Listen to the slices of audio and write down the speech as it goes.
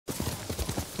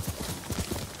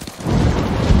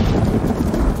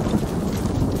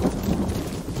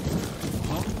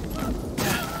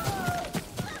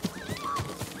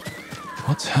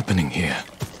happening here?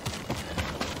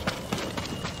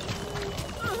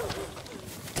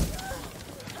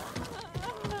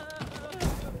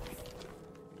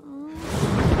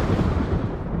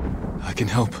 I can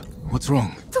help. What's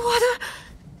wrong? The water,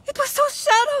 it was so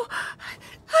shallow.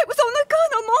 I was only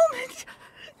gone a moment.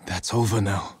 That's over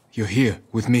now. You're here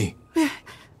with me.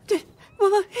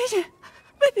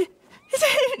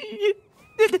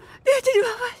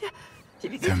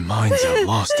 Their minds are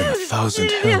lost in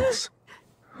 1,000 hells.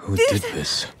 Who did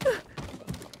this?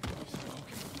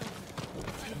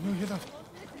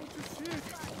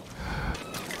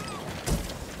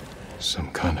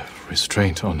 Some kind of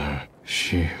restraint on her.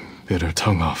 She bit her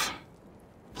tongue off.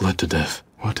 Bled to death.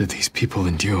 What did these people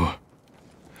endure?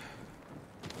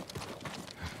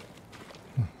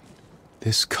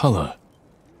 This color.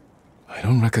 I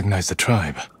don't recognize the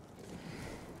tribe.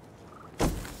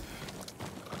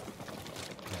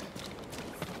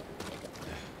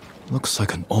 Looks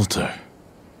like an altar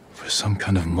for some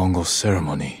kind of Mongol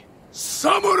ceremony.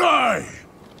 Samurai!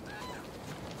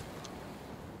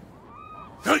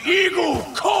 The eagle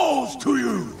calls to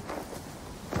you!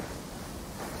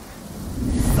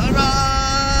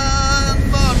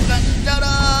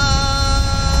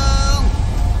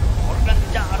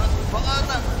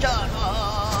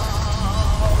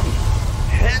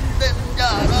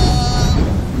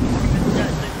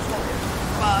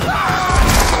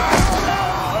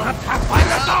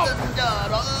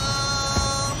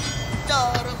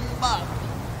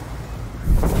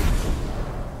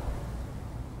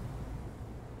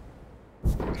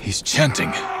 He's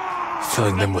chanting,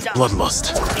 filling them with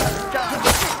bloodlust.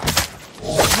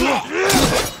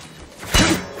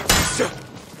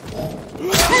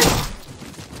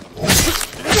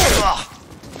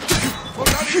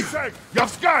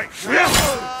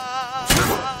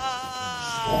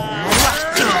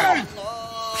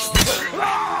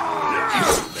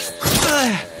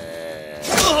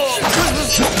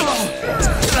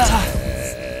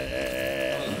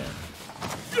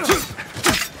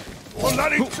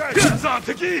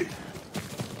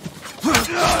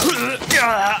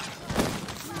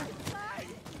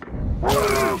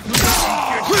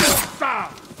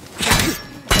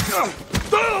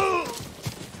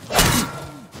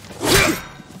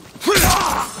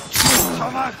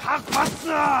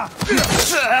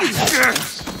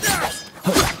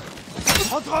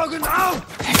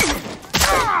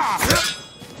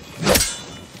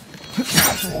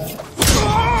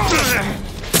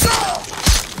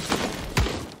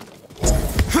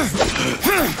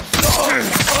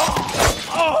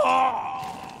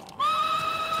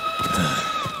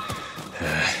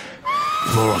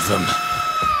 More of them.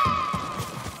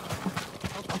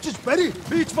 Just ready,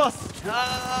 beach bus.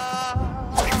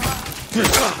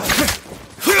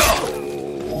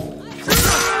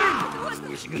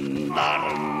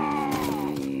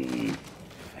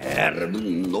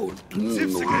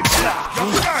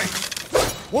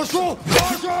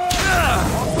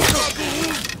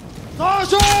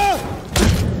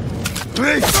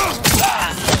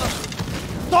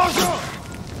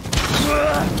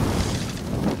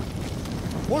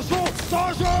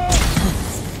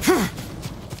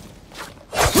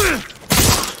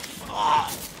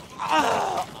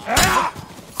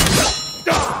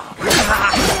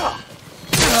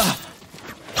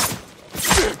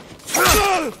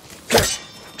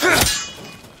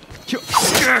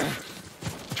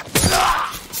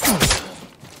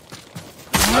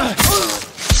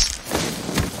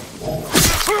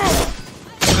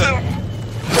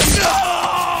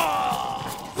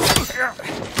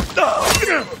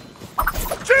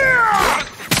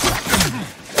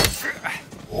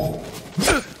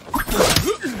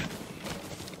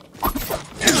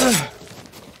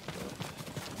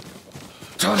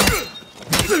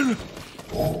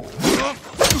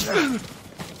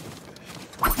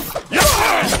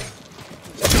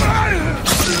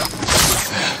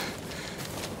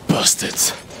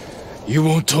 Bastards. You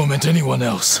won't torment anyone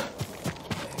else.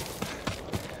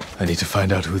 I need to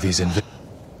find out who these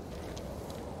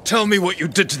Tell me what you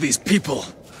did to these people.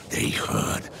 They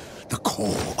heard the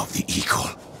call of the eagle.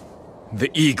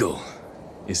 The eagle.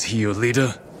 Is he your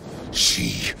leader?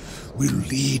 She will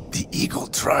lead the eagle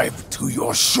tribe to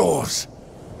your shores,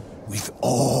 with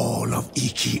all of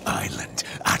Iki Island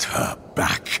at her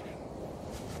back.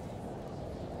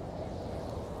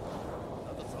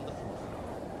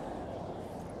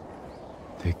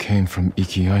 They came from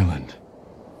Iki Island.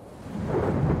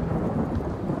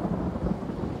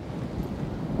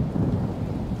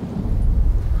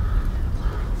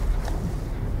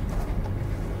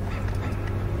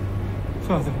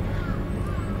 Father.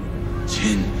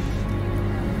 Jin,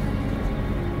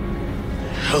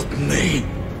 help me.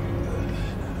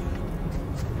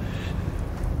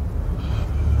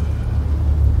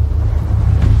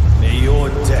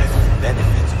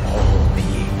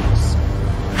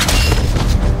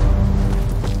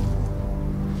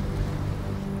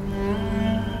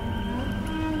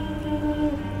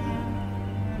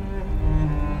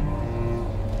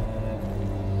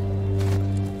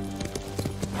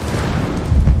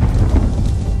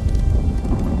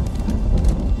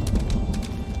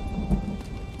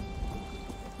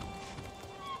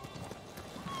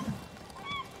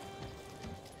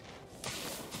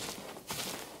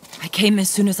 came as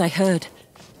soon as I heard.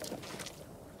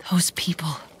 Those people.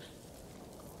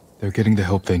 They're getting the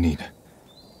help they need.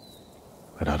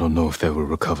 But I don't know if they will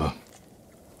recover.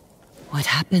 What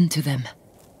happened to them?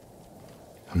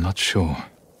 I'm not sure.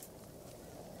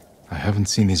 I haven't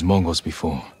seen these Mongols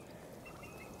before.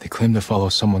 They claim to follow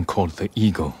someone called the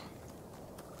Eagle.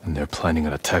 And they're planning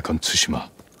an attack on Tsushima.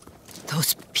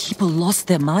 Those people lost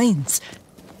their minds.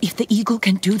 If the Eagle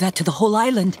can do that to the whole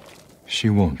island... She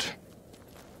won't.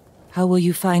 How will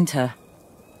you find her?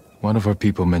 One of our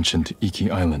people mentioned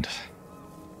Iki Island.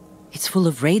 It's full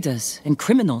of raiders and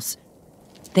criminals.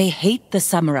 They hate the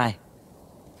samurai.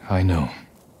 I know.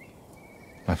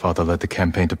 My father led the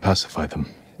campaign to pacify them,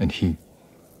 and he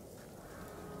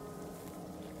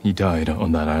died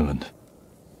on that island.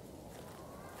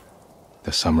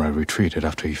 The samurai retreated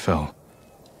after he fell.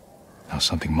 Now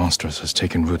something monstrous has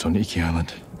taken root on Iki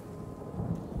Island.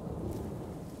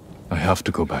 I have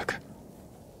to go back.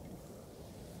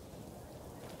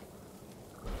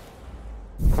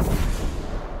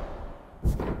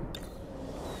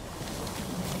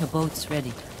 Your boat's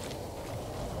ready.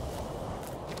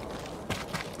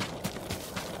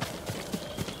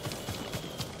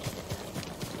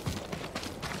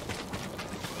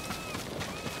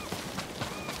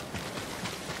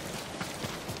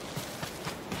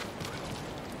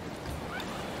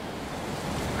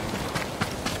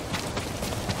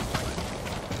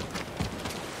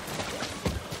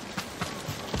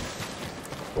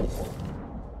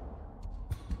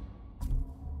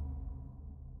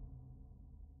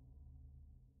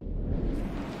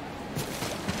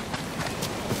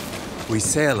 We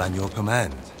sail on your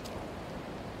command.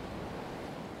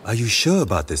 Are you sure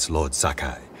about this, Lord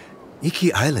Sakai?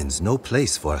 Iki Island's no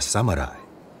place for a samurai.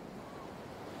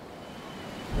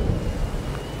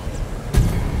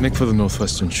 Make for the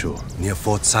northwestern shore. Near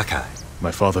Fort Sakai.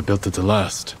 My father built it to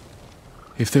last.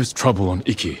 If there's trouble on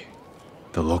Iki,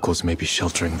 the locals may be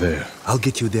sheltering there. I'll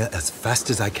get you there as fast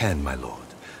as I can, my lord.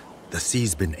 The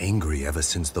sea's been angry ever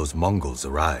since those Mongols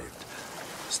arrived.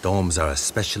 Storms are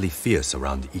especially fierce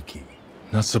around Iki.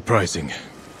 Not surprising.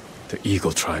 The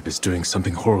Eagle tribe is doing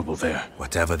something horrible there.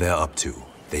 Whatever they're up to,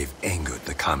 they've angered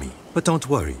the kami. But don't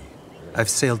worry. I've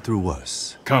sailed through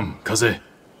worse. Come, Kaze.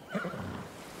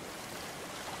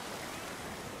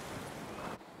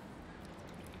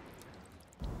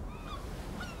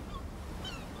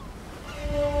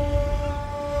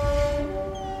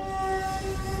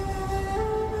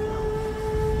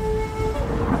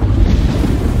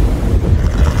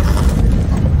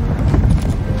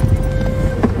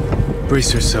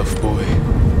 Brace yourself, boy.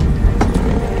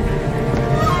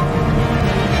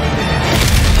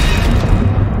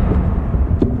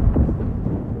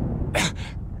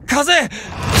 Kaze!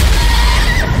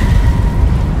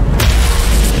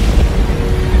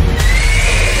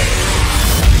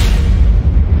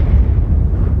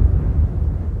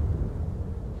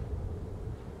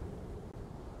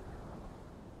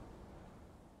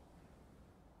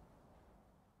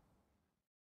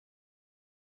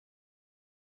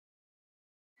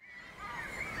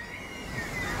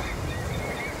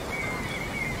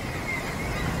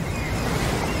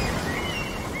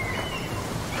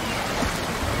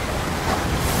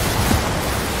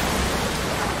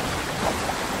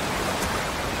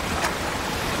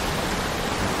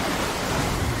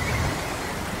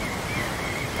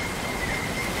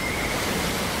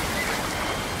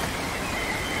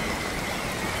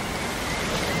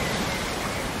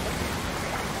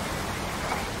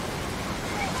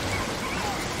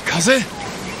 Kaze?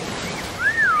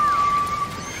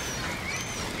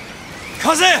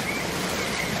 Kaze!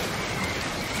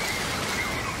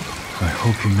 I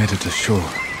hope you made it to shore.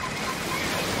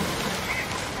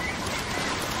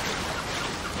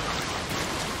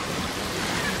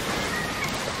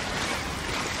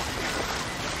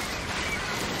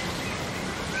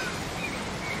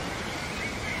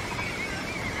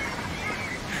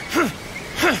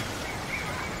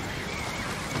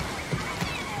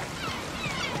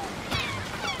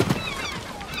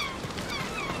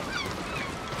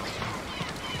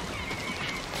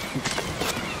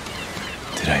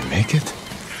 Did I make it?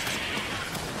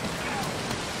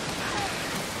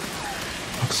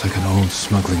 Looks like an old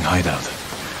smuggling hideout.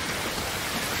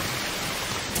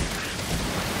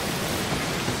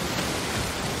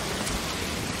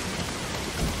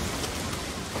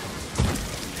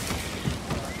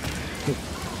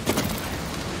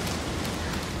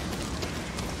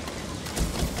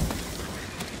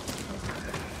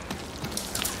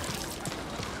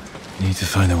 Need to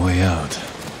find a way out.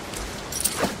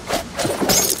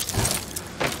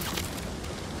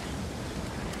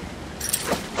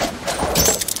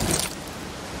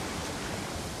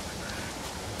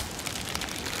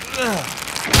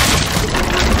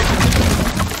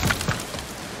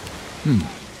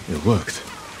 It worked.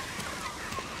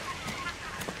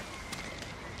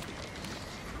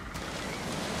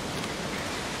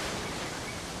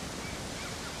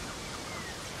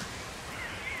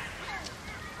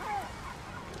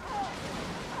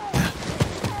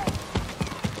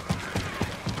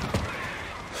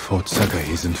 Fort Sakai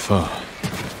isn't far.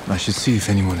 I should see if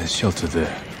anyone is sheltered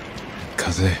there.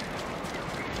 Kaze,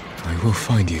 I will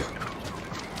find you.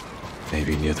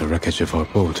 Maybe near the wreckage of our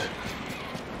boat,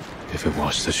 if it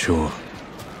washed ashore.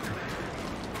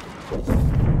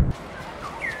 The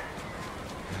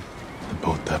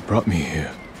boat that brought me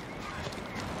here.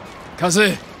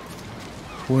 Kaze!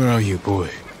 Where are you, boy?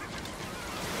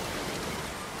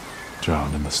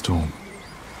 Drowned in the storm.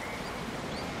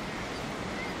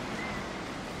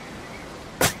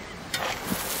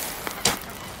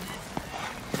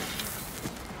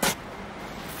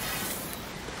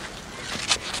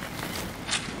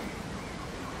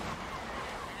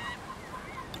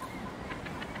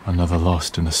 Another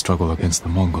lost in the struggle against the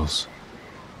Mongols.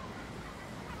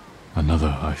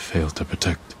 Another I failed to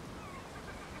protect.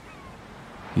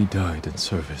 He died in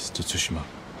service to Tsushima.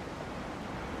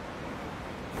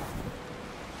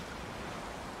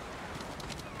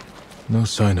 No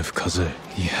sign of Kaze.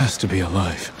 He has to be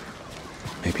alive.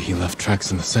 Maybe he left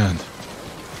tracks in the sand.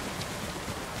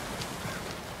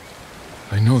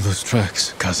 I know those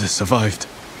tracks. Kaze survived.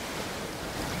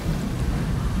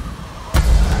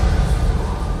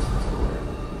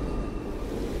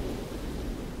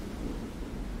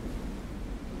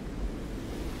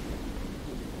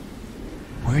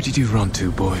 Where did you run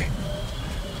to, boy?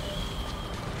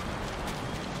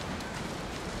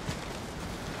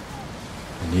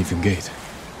 An even gate.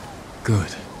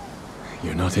 Good.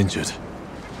 You're not injured.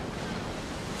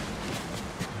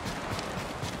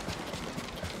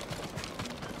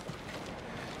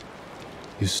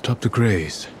 You stopped to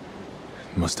graze.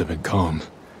 Must have been calm.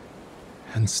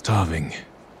 And starving.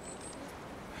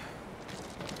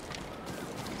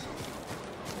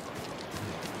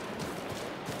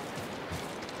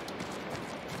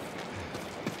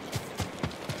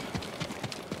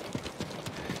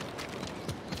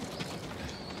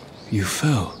 You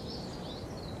fell.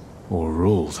 Or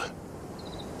rolled.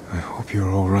 I hope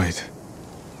you're all right.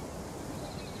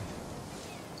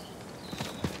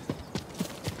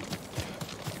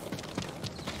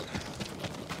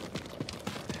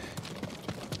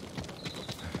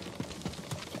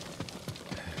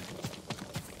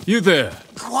 You there!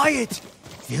 Quiet!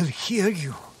 They'll hear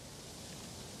you.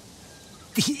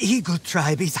 The Eagle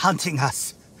tribe is hunting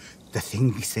us. The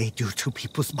things they do to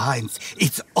people's minds,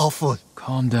 it's awful.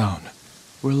 Calm down.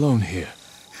 We're alone here.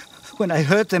 When I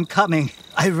heard them coming,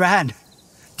 I ran.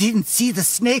 Didn't see the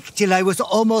snake till I was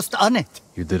almost on it.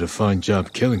 You did a fine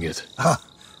job killing it.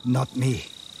 Not me.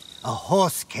 A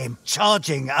horse came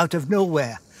charging out of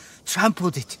nowhere,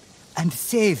 trampled it, and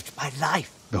saved my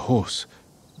life. The horse?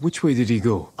 Which way did he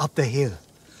go? Up the hill,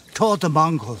 toward the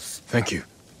Mongols. Thank you.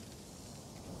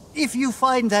 If you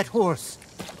find that horse,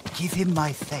 give him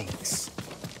my thanks.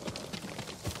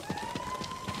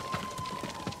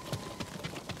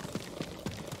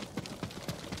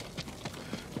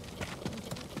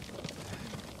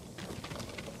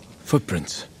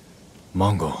 Footprints.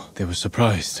 Mongol. They were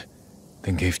surprised,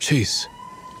 then gave chase.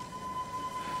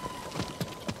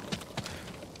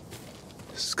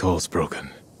 Skull's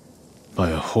broken. By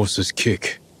a horse's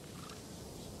kick.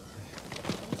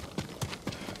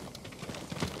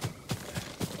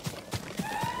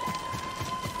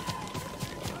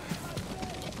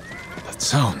 That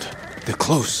sound. They're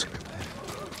close.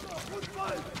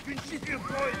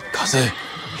 Kaze,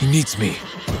 he needs me.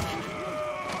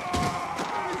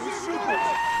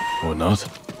 Or not.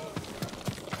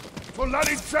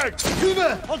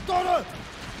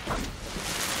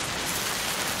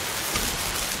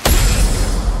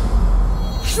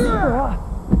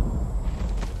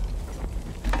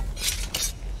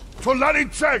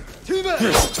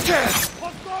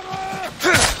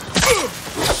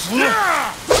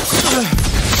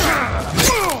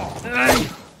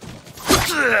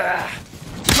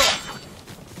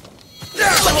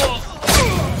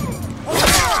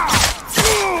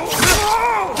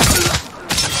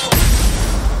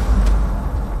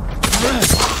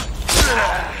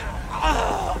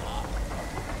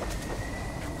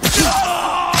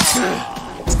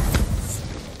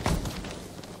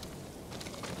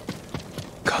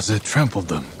 Kaze trampled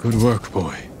them. Good work,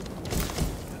 boy.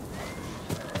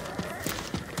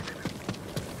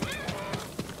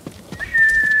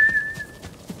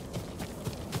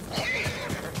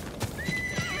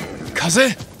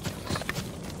 Kaze?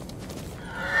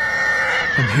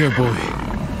 I'm here, boy.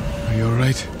 Are you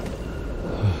alright?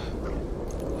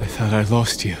 I thought I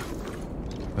lost you.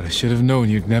 But I should have known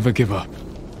you'd never give up.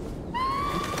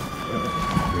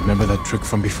 Remember that trick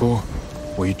from before?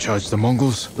 Where you charged the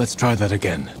Mongols? Let's try that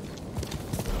again.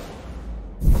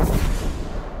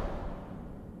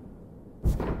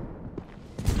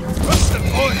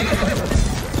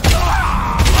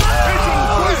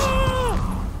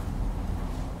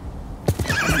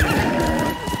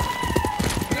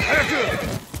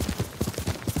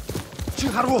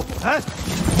 Good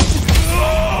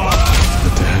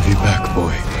to have you back,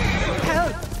 boy.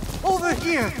 Help! Over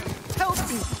here! Help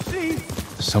me, please!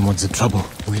 Someone's in trouble.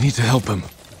 We need to help him.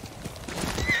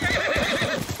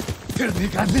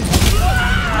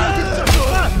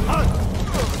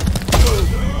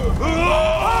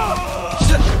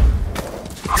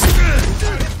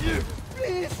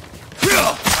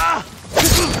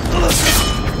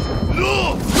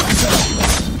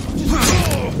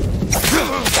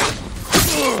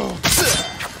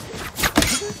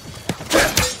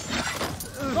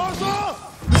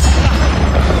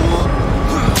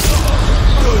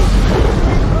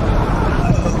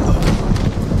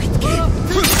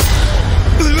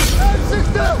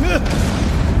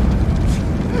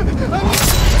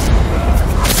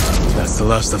 That's the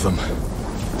last of them.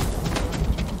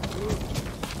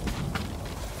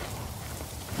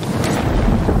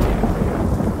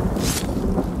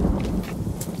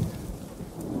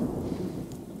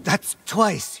 That's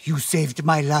twice you saved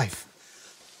my life.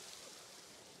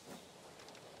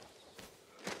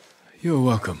 You're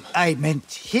welcome. I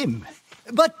meant him.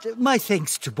 But my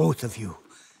thanks to both of you.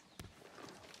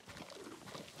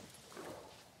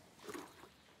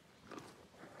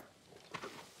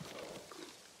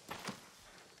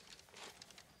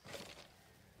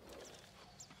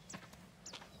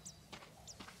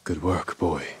 Good work,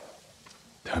 boy.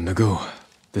 Time to go.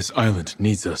 This island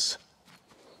needs us.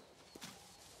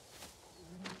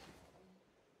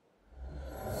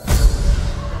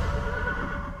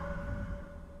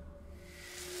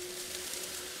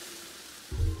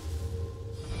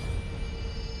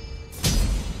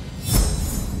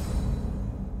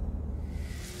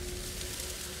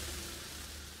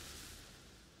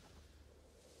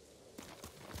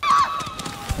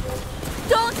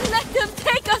 Don't let them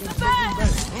take us back!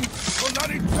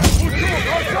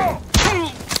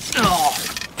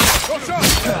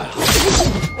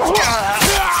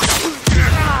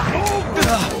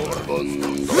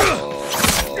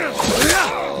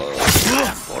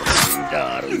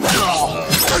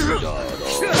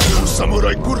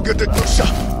 Samurai kurga de tosha.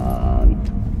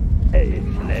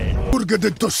 Kurga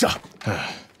de tosha.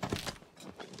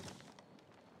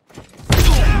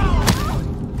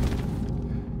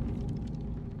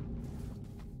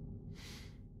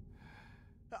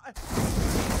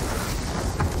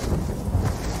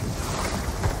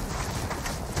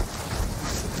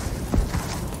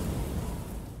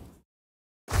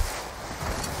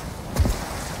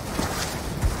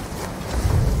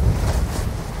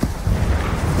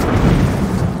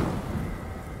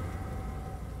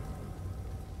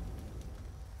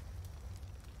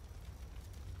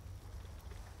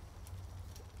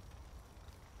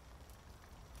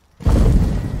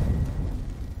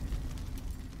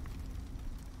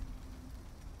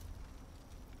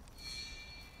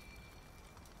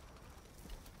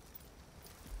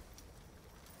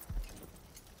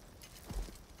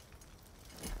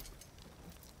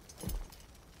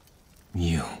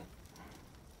 You.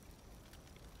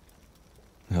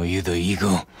 Are you the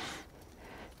eagle?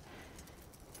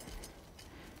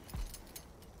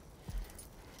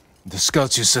 The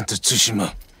scouts you sent to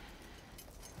Tsushima.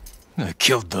 I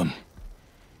killed them.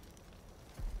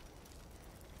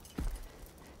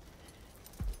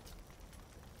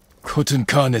 Khotun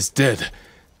Khan is dead.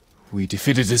 We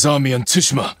defeated his army on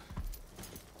Tsushima.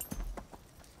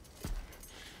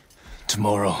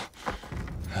 Tomorrow,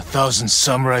 1,000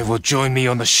 samurai will join me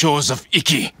on the shores of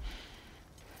Iki.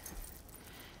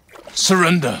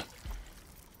 Surrender,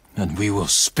 and we will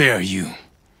spare you.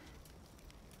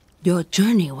 Your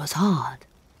journey was hard.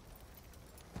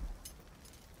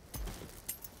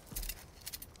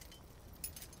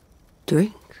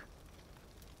 Drink.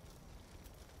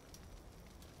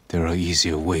 There are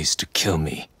easier ways to kill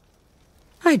me.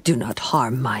 I do not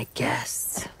harm my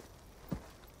guests.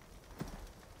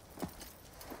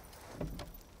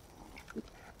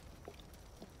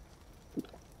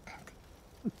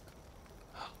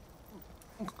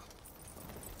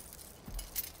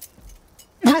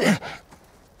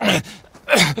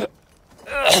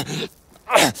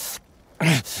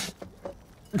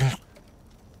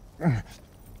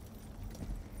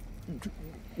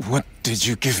 What did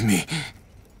you give me?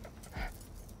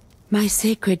 My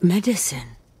sacred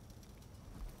medicine.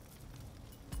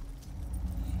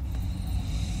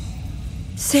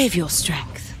 Save your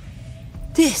strength.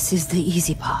 This is the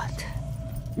easy part.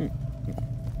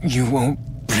 You won't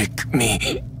break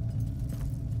me.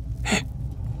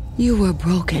 You were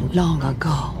broken long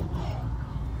ago.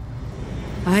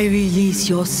 I release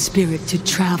your spirit to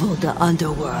travel the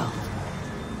underworld.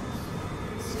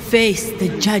 Face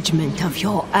the judgment of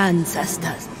your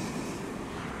ancestors.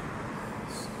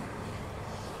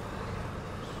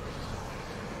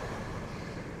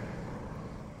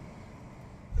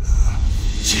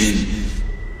 Jin,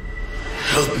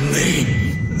 help me.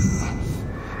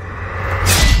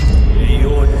 May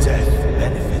your death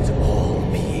benefit all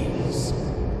beings.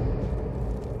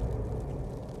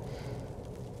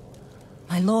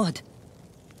 My lord.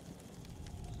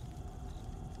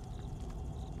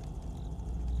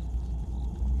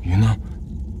 You know,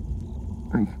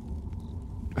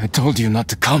 I told you not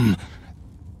to come.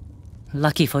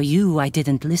 Lucky for you, I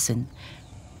didn't listen.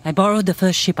 I borrowed the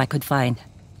first ship I could find.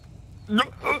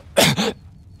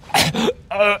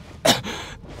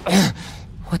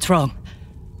 What's wrong?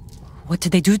 What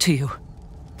did they do to you?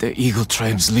 The Eagle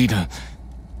Tribe's leader.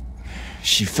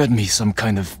 She fed me some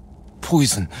kind of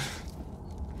poison.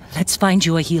 Let's find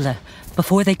you a healer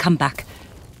before they come back.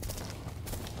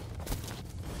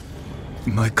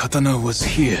 My katana was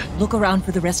here. Look around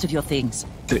for the rest of your things.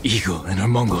 The Eagle and her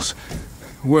Mongols.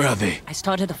 Where are they? I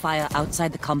started a fire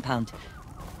outside the compound.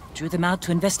 Drew them out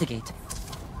to investigate.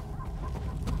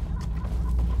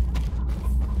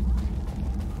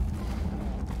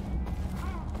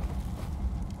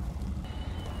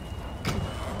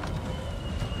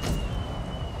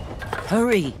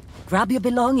 Hurry! Grab your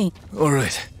belongings. All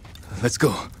right, let's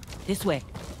go. This way.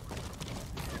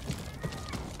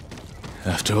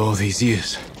 After all these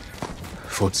years,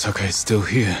 Fort Sakai is still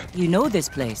here. You know this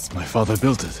place. My father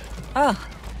built it. Ah,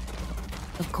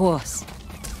 of course.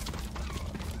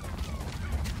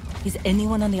 Is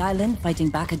anyone on the island fighting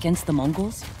back against the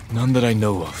Mongols? None that I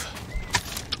know of.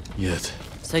 Yet.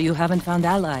 So you haven't found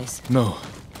allies? No.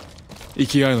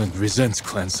 Iki Island resents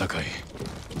Clan Sakai.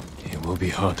 It will be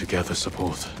hard to gather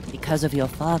support. Because of your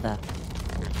father.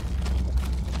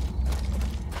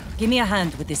 Give me a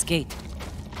hand with this gate.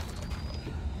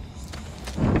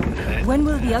 When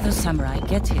will the other samurai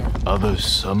get here? Other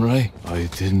samurai? I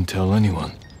didn't tell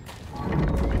anyone.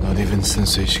 Not even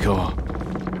Sensei Ishikawa.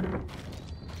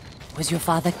 Was your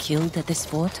father killed at this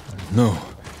fort? No.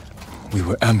 We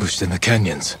were ambushed in the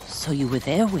canyons. So you were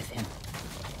there with him?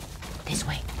 This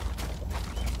way.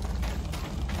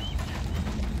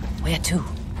 Where to?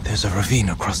 There's a ravine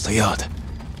across the yard.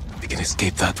 We can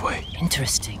escape that way.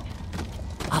 Interesting.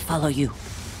 I'll follow you.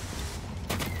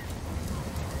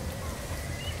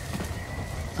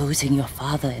 Losing your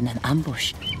father in an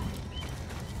ambush.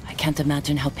 I can't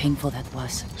imagine how painful that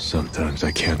was. Sometimes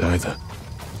I can't either.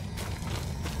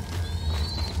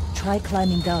 Try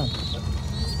climbing down.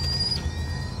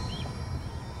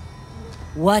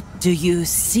 What do you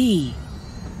see?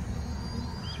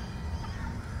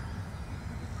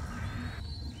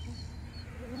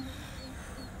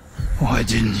 Why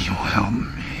didn't you help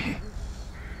me?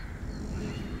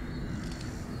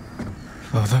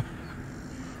 Father?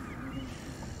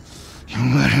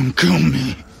 You let him kill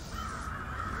me.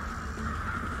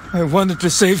 I wanted to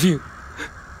save you.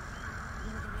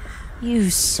 You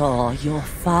saw your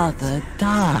father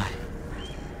die.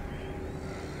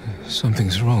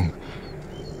 Something's wrong.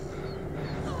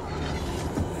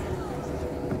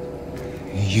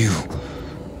 You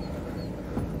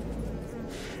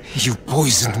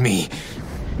poisoned me.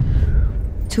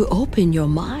 To open your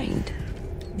mind,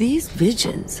 these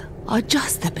visions are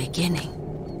just the beginning.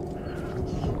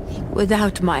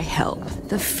 Without my help,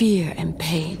 the fear and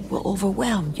pain will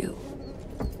overwhelm you.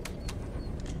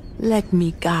 Let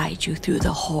me guide you through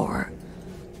the horror,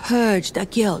 purge the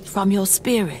guilt from your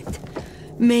spirit,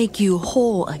 make you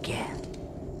whole again.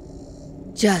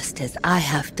 Just as I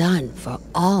have done for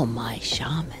all my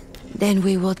shamans. Then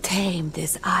we will tame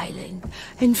this island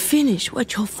and finish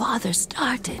what your father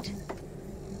started.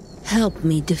 Help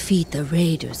me defeat the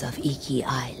raiders of Iki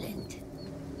Island.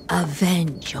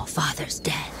 Avenge your father's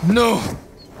death. No!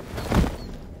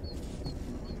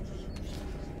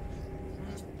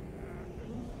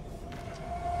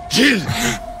 Jin!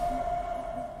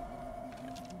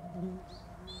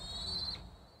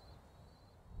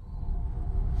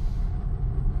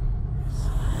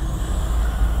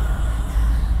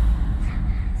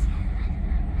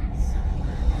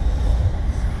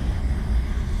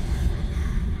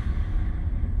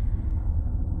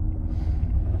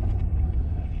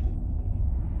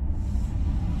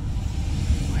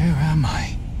 Where am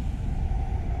I?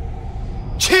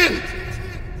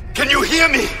 hear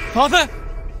me? Father?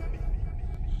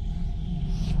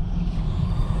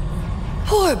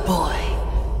 Poor boy.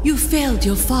 You failed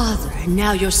your father, and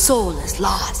now your soul is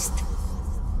lost.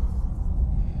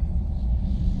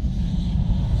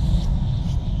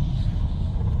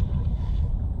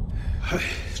 I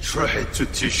tried to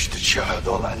teach the child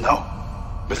all I know,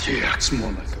 but he acts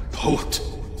more like a poet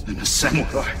than a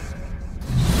samurai.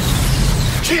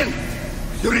 Jin!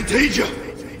 You're in danger!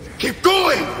 Keep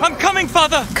going! I'm coming,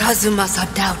 Father!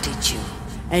 Kazumasa doubted you,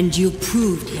 and you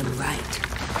proved him right.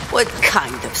 What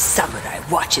kind of samurai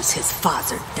watches his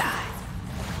father die?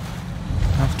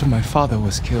 After my father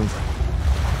was killed,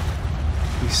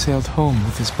 we sailed home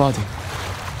with his body.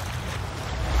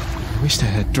 I wished I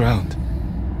had drowned.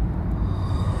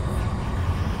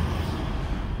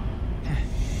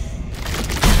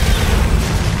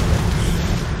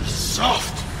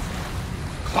 Soft!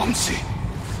 Clumsy!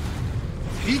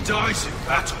 He dies in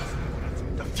battle.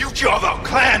 The future of our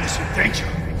clan is in danger.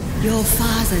 Your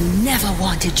father never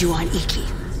wanted you on Iki.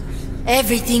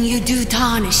 Everything you do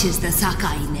tarnishes the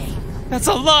Sakai name. That's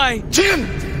a lie! Jin!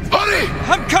 Hurry!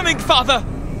 I'm coming, Father!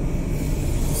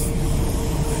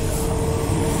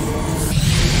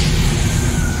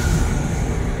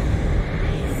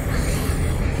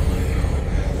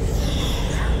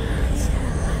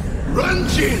 Run,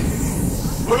 Jin!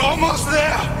 We're almost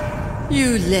there!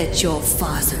 You let your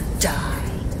father die.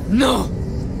 No!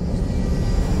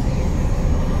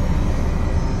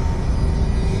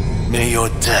 May your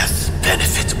death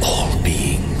benefit all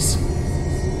beings.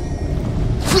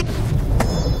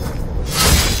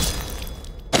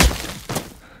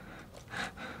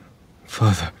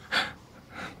 Father.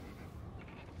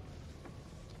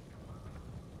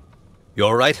 You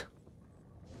all right?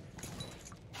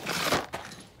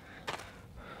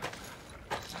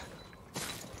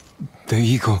 The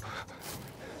eagle.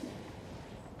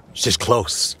 She's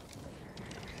close.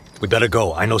 We better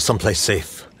go. I know someplace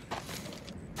safe.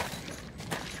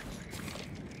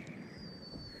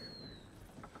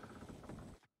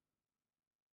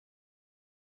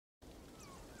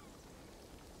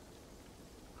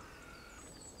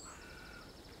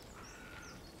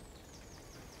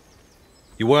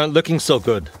 You weren't looking so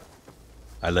good.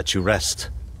 I let you rest.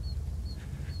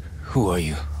 Who are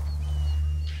you?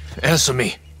 Answer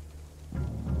me.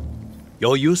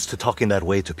 You're used to talking that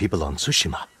way to people on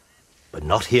Tsushima, but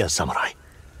not here, Samurai.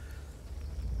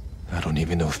 I don't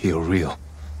even know if you're real.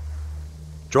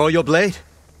 Draw your blade.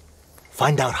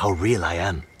 Find out how real I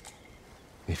am.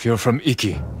 If you're from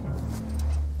Iki,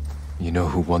 you know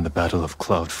who won the Battle of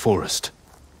Cloud Forest.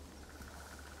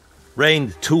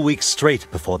 Rained 2 weeks straight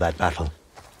before that battle.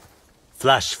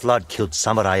 Flash flood killed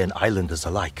samurai and islanders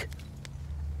alike.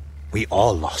 We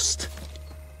all lost.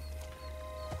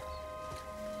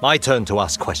 My turn to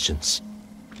ask questions.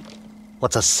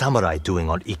 What's a samurai doing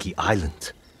on Iki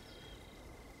Island?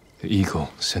 The Eagle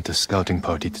sent a scouting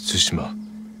party to Tsushima.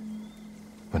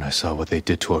 When I saw what they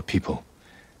did to our people,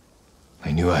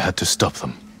 I knew I had to stop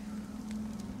them.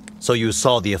 So you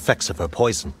saw the effects of her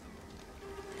poison?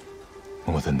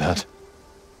 More than that,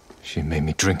 she made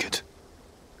me drink it.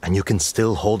 And you can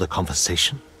still hold a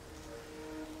conversation?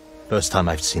 First time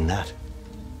I've seen that.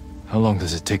 How long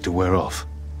does it take to wear off?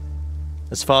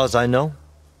 As far as I know,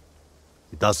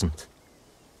 it doesn't.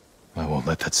 I won't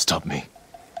let that stop me.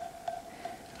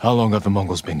 How long have the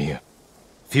Mongols been here?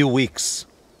 Few weeks.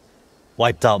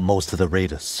 Wiped out most of the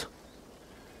raiders.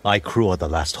 My crew are the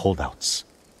last holdouts.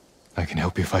 I can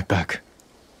help you fight back.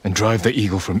 And drive the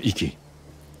Eagle from Iki.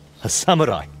 A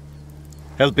samurai?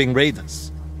 Helping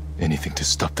raiders? Anything to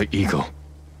stop the Eagle.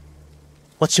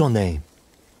 What's your name?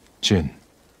 Jin.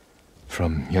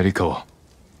 From Yarikawa.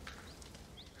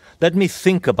 Let me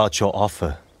think about your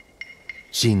offer.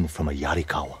 Jin from a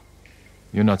Yarikawa.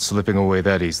 You're not slipping away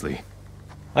that easily.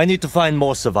 I need to find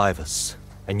more survivors,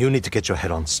 and you need to get your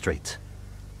head on straight.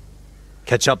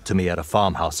 Catch up to me at a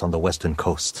farmhouse on the western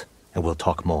coast, and we'll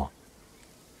talk more.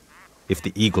 If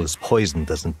the Eagle's poison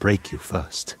doesn't break you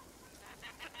first.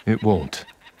 It won't.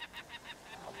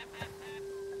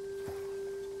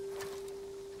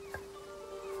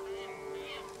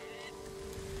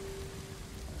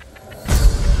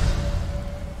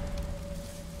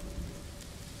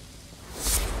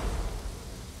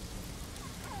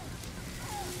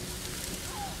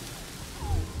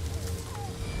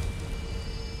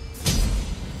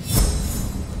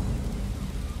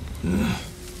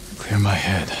 Clear my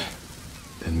head,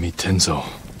 then meet Tenzo.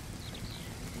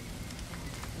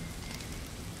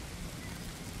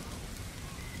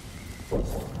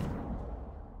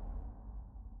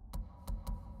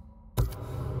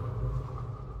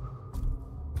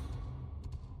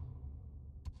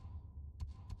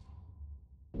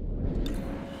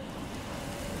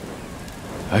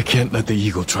 I can't let the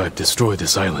Eagle tribe destroy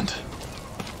this island.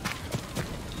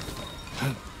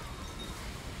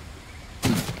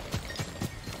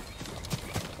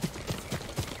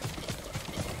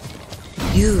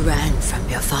 You ran from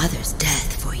your father's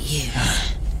death for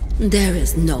years. There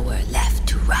is nowhere left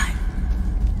to run.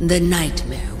 The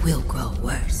nightmare will grow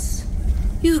worse.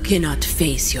 You cannot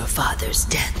face your father's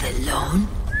death alone.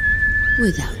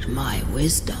 Without my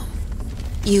wisdom,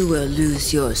 you will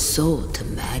lose your soul to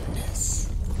madness.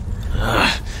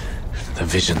 The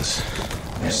visions.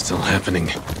 They're still happening.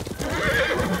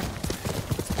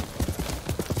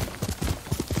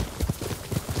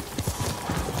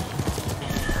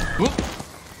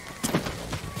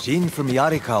 Jin from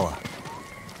Yarikawa.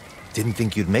 Didn't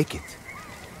think you'd make it.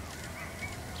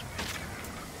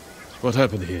 What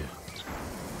happened here?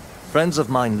 Friends of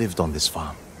mine lived on this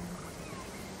farm.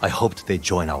 I hoped they'd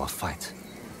join our fight,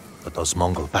 but those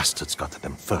Mongol bastards got to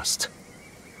them first.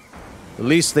 The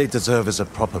least they deserve is a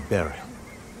proper burial.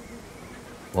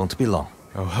 Won't be long.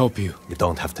 I'll help you. You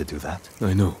don't have to do that.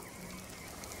 I know.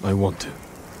 I want to.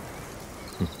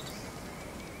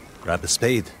 Grab the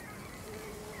spade.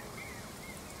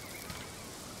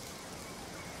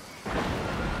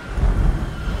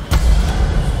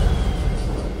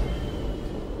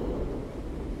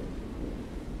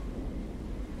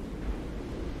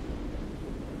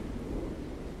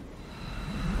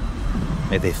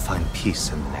 May they find peace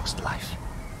in the next life.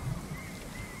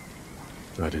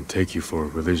 I didn't take you for a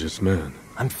religious man.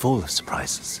 I'm full of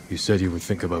surprises. You said you would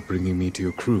think about bringing me to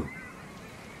your crew.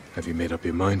 Have you made up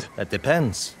your mind? That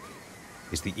depends.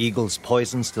 Is the Eagle's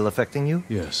poison still affecting you?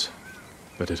 Yes,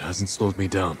 but it hasn't slowed me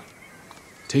down.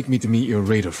 Take me to meet your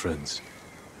raider friends,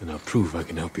 and I'll prove I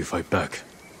can help you fight back.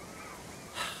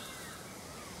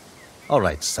 All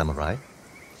right, samurai.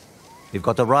 We've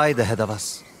got a ride ahead of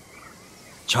us.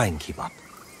 Try and keep up.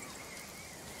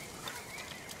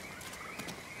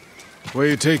 Where are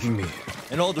you taking me?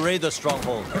 An old raider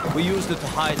stronghold. We used it to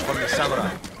hide from the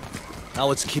samurai.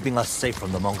 Now it's keeping us safe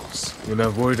from the Mongols. You're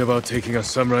not worried about taking a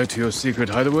samurai to your secret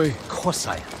hideaway? Of course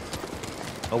I am.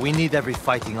 But we need every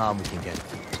fighting arm we can get.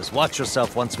 Just watch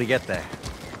yourself once we get there.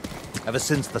 Ever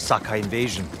since the Sakai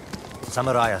invasion,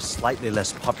 samurai are slightly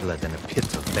less popular than a pit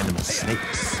of venomous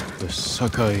snakes. The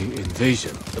Sakai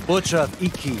invasion? The butcher of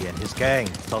Iki and his gang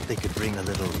thought they could bring a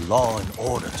little law and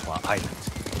order to our island.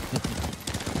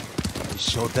 We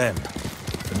showed them,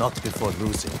 but not before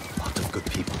losing a lot of good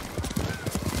people.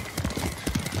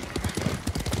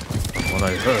 What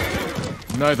I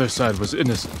heard, neither side was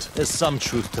innocent. There's some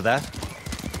truth to that.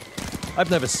 I've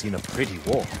never seen a pretty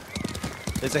war.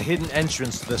 There's a hidden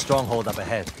entrance to the stronghold up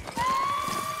ahead.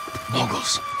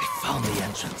 Mongols! They found the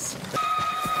entrance.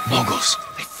 Mongols!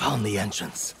 They found the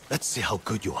entrance. Let's see how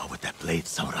good you are with that blade,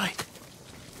 samurai.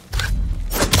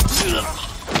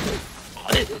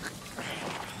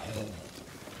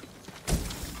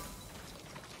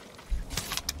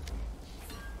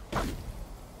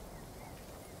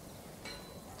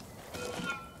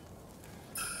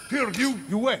 Here,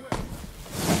 you wait.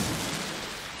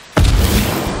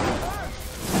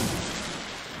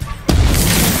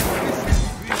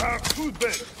 We have food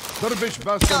bed. Dervish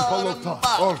Bastan Palota.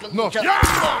 Or not.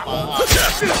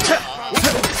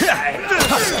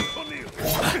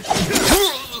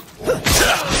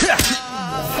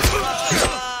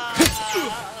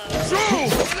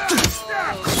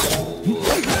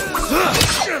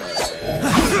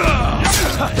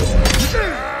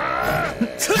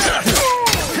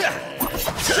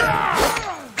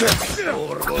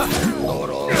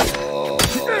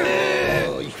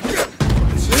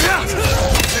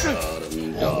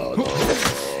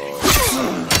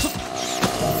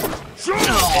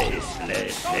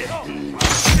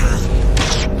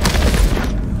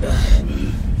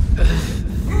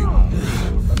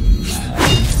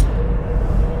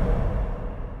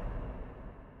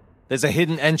 There's a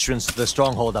hidden entrance to the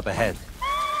stronghold up ahead.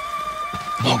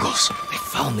 Mongols! They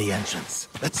found the entrance.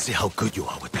 Let's see how good you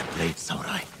are with that blade,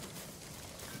 samurai.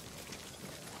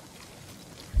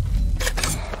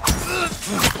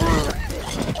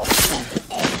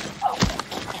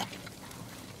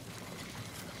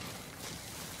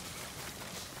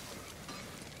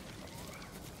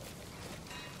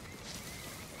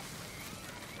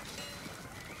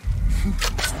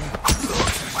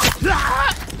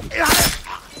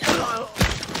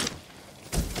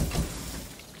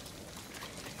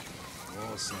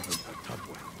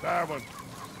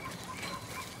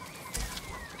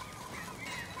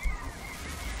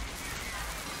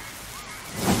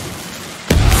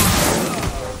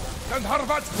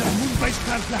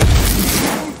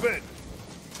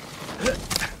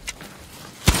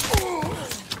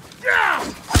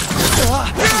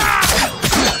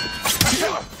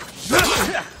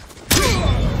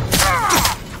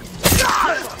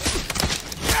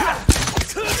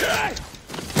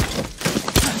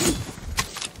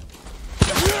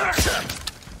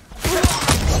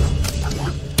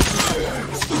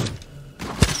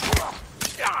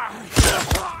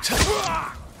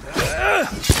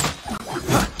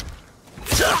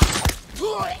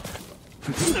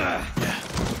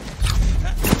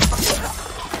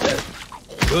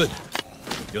 Good.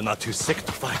 You're not too sick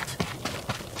to fight.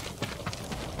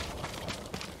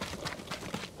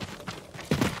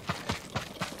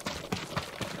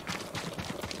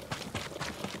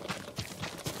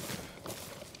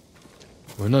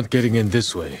 We're not getting in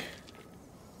this way.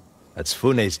 That's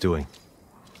Fune's doing.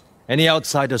 Any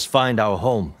outsiders find our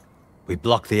home, we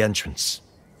block the entrance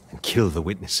and kill the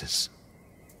witnesses.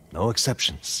 No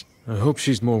exceptions. I hope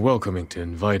she's more welcoming to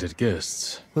invited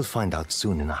guests. We'll find out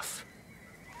soon enough.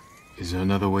 Is there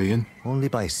another way in? Only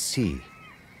by sea.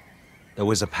 There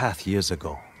was a path years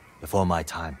ago, before my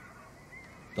time.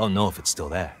 Don't know if it's still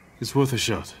there. It's worth a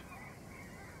shot.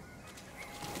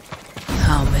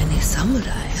 How many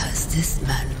samurai has this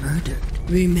man murdered?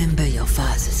 Remember your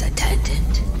father's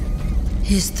attendant?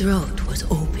 His throat was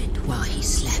opened while he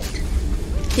slept.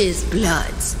 His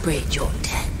blood sprayed your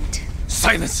tent.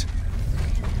 Silence!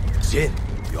 Jin,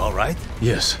 you alright?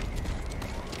 Yes.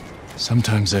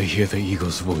 Sometimes I hear the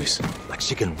eagle's voice. Like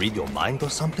she can read your mind or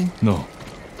something? No.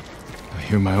 I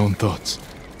hear my own thoughts.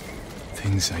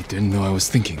 Things I didn't know I was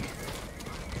thinking.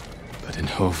 But in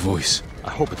her voice. I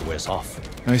hope it wears off.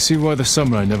 I see why the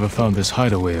samurai never found this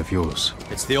hideaway of yours.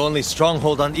 It's the only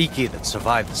stronghold on Iki that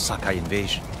survived the Sakai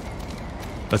invasion.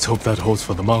 Let's hope that holds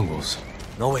for the Mongols.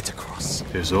 No way to cross.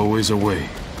 There's always a way.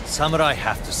 Samurai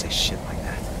have to say shit like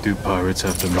that. Do pirates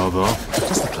have to mouth off?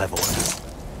 Just the clever ones.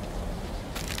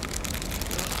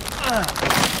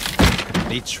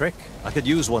 Neat trick. I could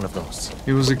use one of those.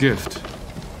 It was a gift.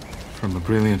 From a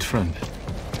brilliant friend.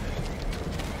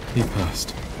 He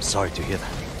passed. I'm sorry to hear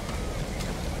that.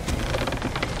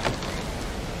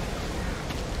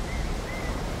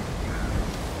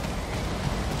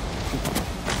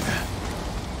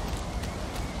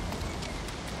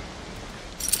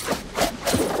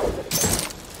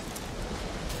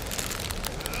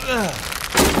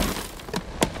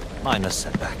 Minor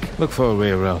setback. Look for a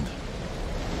way around.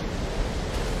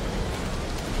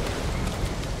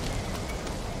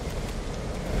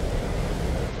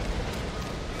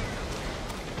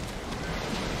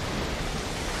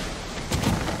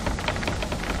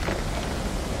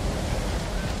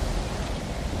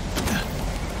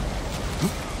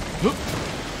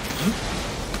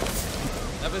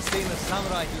 Never seen a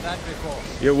samurai do that before.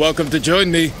 You're welcome to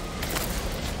join me.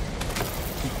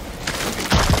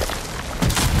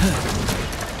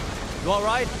 You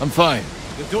alright? I'm fine.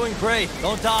 You're doing great.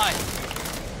 Don't die.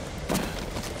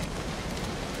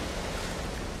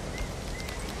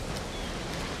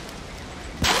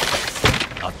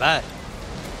 Not bad.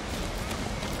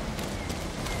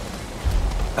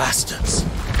 Bastards.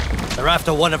 They're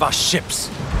after one of our ships.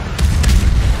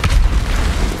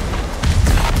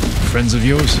 Friends of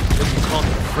yours? Wouldn't call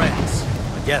them friends.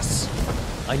 But yes,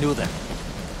 I knew them.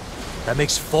 That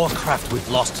makes 4 craft we've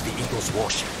lost to the Eagle's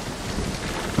warship.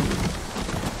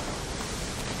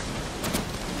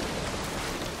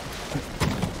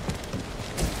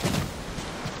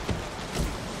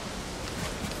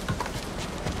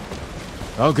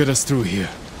 I'll get us through here.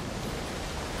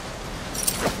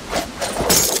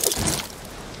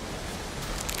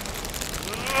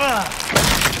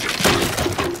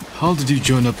 How did you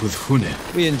join up with Fune?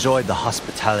 We enjoyed the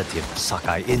hospitality of the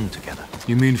Sakai Inn together.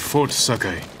 You mean Fort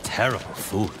Sakai? Terrible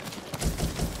food.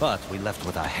 But we left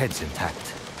with our heads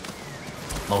intact.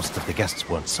 Most of the guests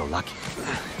weren't so lucky.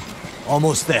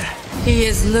 Almost there. He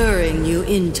is luring you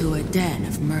into a den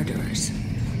of murderers.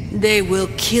 They will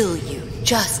kill you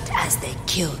just as they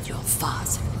killed your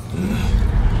father.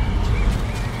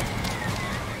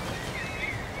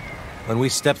 When we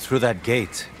step through that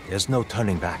gate, there's no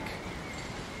turning back.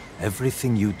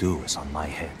 Everything you do is on my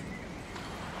head.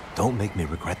 Don't make me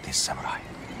regret this, samurai.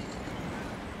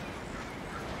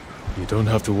 You don't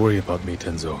have to worry about me,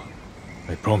 Tenzo.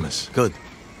 I promise. Good.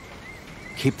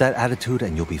 Keep that attitude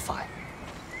and you'll be fine.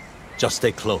 Just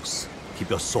stay close, keep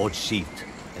your sword sheathed,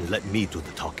 and let me do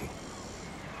the talking.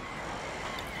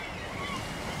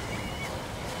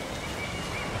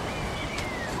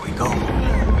 Here we go.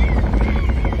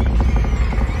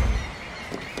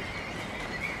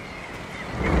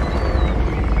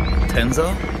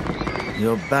 Tenzo?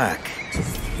 You're back.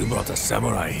 You brought a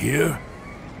samurai here?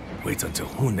 Wait until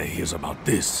Hune hears about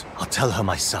this. I'll tell her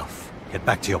myself. Get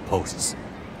back to your posts.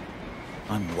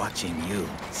 I'm watching you,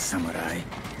 samurai.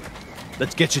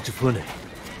 Let's get you to Fune.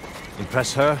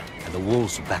 Impress her, and the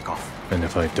wolves will back off. And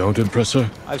if I don't impress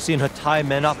her? I've seen her tie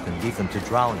men up and leave them to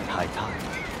drown at high tide.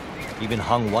 Even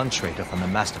hung one traitor from the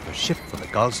mast of her ship for the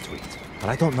gulls to eat. But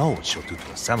I don't know what she'll do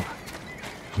to a samurai.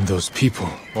 And those people.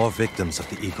 More victims of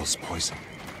the eagle's poison.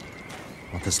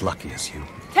 Not as lucky as you.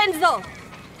 Tenzo!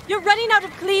 You're running out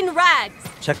of clean rags.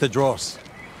 Check the drawers.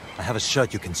 I have a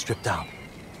shirt you can strip down.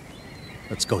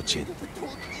 Let's go, Jin.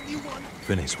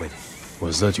 Fune's waiting.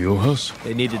 Was that your house?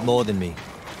 They needed more than me.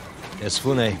 There's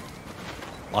Fune,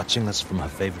 watching us from her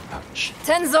favorite pouch.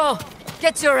 Tenzo,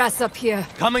 get your ass up here.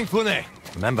 Coming, Fune!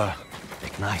 Remember,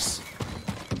 make nice.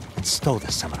 And stow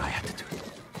the samurai attitude.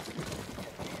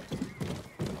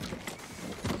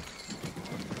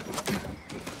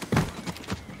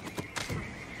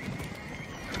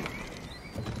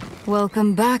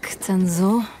 Welcome back,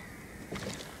 Tenzo.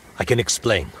 I can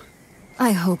explain.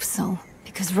 I hope so.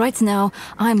 Because right now,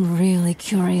 I'm really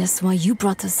curious why you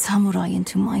brought a samurai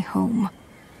into my home.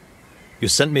 You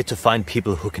sent me to find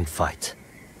people who can fight.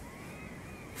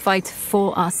 Fight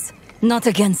for us, not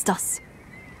against us.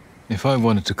 If I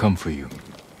wanted to come for you,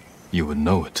 you would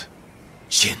know it.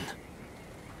 Jin.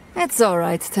 It's all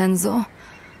right, Tenzo.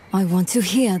 I want to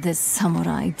hear this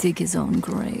samurai dig his own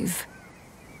grave.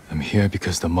 I'm here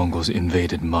because the Mongols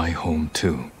invaded my home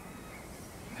too.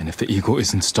 And if the Eagle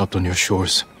isn't stopped on your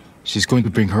shores, she's going to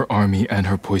bring her army and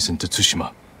her poison to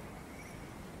Tsushima.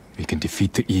 We can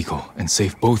defeat the Eagle and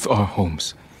save both our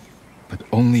homes, but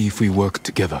only if we work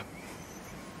together.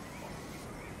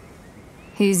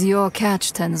 He's your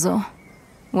catch, Tenzo.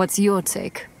 What's your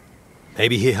take?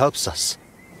 Maybe he helps us.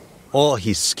 Or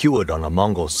he's skewered on a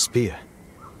Mongol spear.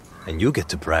 And you get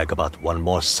to brag about one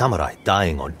more samurai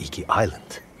dying on Iki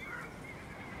Island.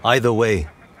 Either way,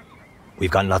 we've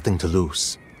got nothing to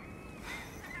lose.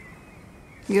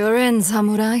 You're in,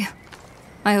 samurai.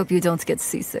 I hope you don't get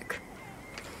seasick.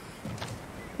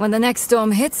 When the next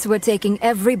storm hits, we're taking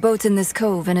every boat in this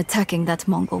cove and attacking that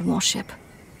Mongol warship.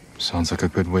 Sounds like a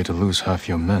good way to lose half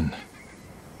your men.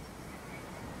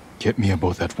 Get me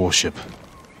aboard that warship,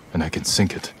 and I can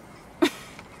sink it.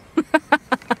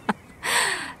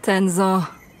 Tenzo,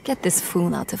 get this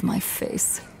fool out of my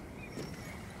face.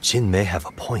 Jin may have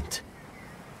a point.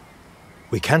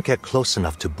 We can't get close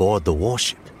enough to board the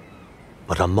warship.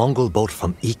 But a Mongol boat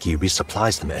from Iki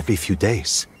resupplies them every few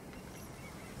days.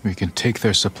 We can take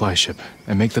their supply ship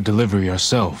and make the delivery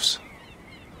ourselves.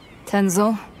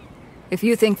 Tenzo, if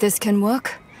you think this can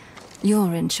work,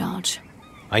 you're in charge.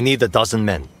 I need a dozen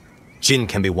men. Jin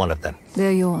can be one of them.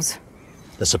 They're yours.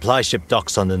 The supply ship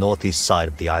docks on the northeast side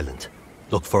of the island.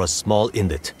 Look for a small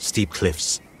inlet, steep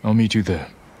cliffs. I'll meet you there.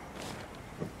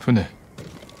 Fune,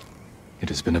 it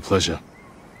has been a pleasure.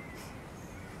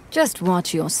 Just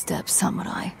watch your step,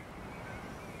 samurai.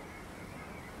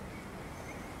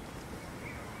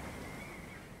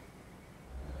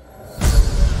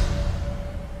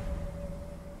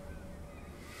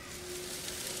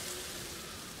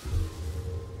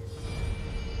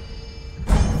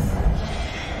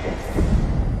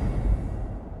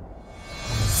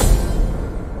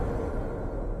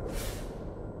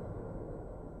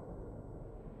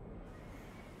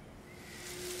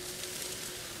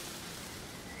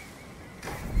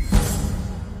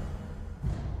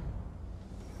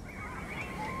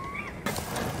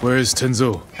 Where is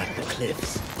Tenzo? At the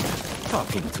cliffs,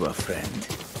 talking to a friend.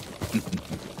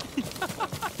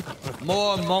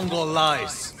 More Mongol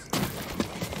lies.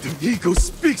 The Eagle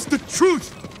speaks the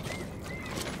truth!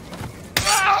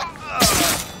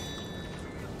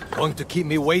 Going to keep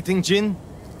me waiting, Jin?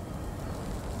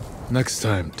 Next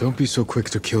time, don't be so quick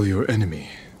to kill your enemy.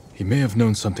 He may have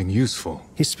known something useful.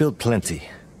 He spilled plenty.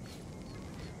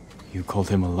 You called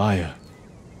him a liar.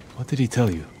 What did he tell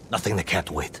you? Nothing that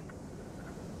can't wait.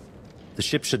 The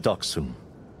ship should dock soon.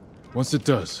 Once it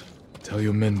does, tell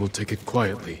your men we'll take it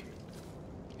quietly.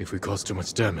 If we cause too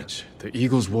much damage, the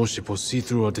Eagle's warship will see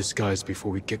through our disguise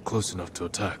before we get close enough to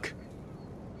attack.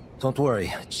 Don't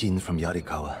worry, Jin from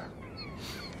Yarikawa.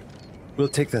 We'll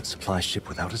take that supply ship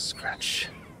without a scratch.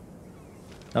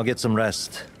 Now get some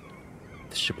rest.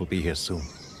 The ship will be here soon.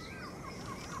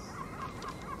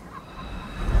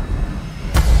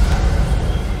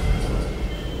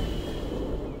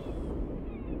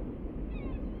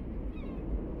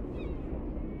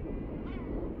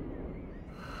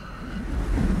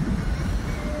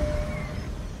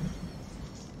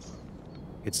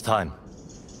 It's time.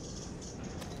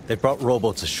 They brought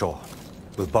rowboats ashore.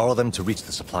 We'll borrow them to reach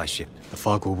the supply ship. The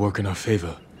fog will work in our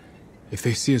favor. If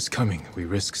they see us coming, we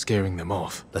risk scaring them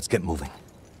off. Let's get moving.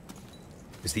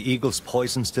 Is the Eagle's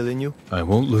poison still in you? I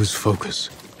won't lose focus,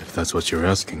 if that's what you're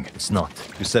asking. It's not.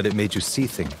 You said it made you see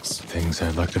things. Things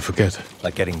I'd like to forget.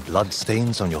 Like getting blood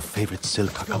stains on your favorite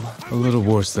silk hakama? A little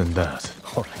worse than that.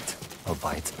 All right, I'll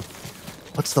buy it.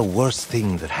 What's the worst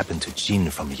thing that happened to Jin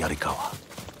from Yarikawa?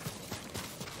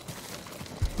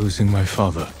 Losing my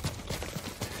father.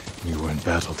 We were in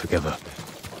battle together.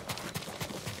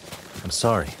 I'm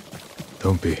sorry.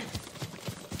 Don't be.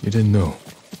 You didn't know.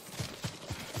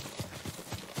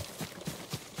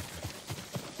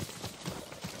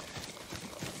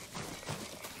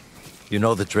 You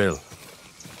know the drill.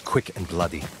 Quick and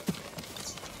bloody.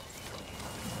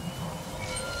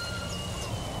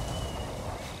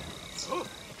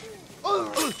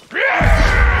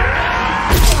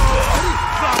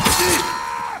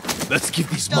 Let's give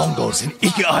these Mongols an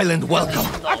Iki Island welcome.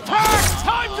 Attack!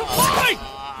 Time to fight!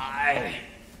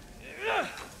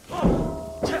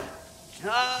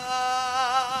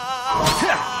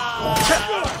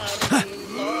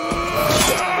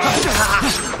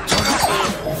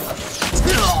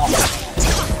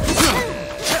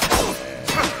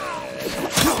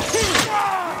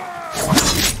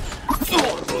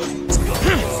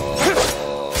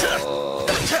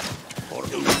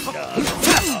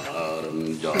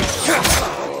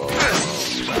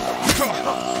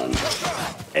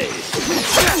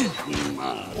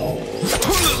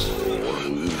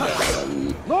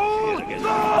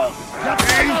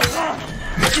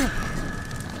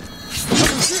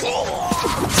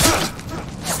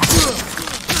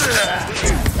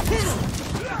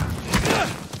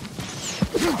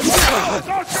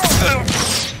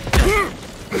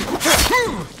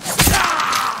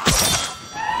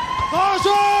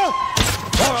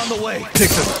 More on the way. Take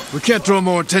them. We can't draw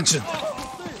more attention.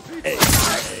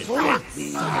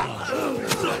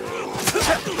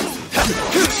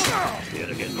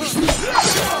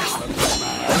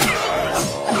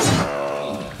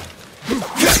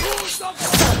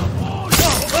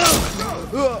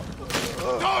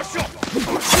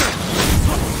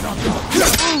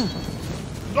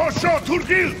 Dosho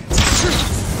Turgil!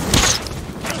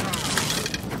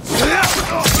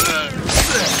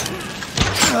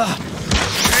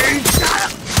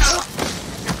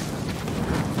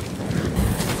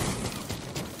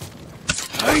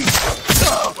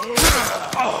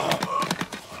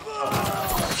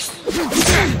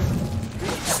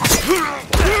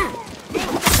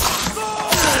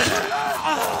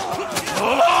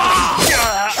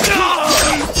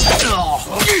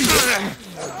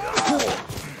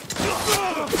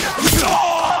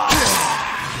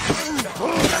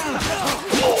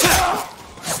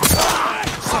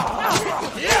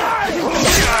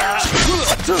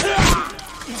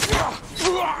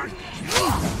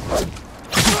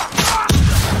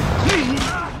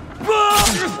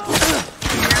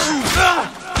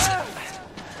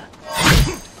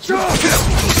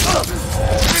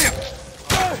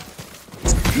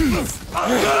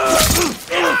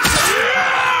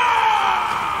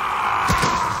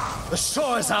 The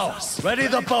shore is ours. Ready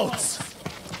the boats.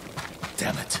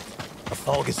 Damn it. The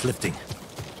fog is lifting.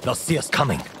 They'll see us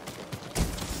coming.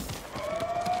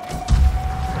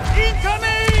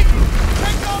 Incoming!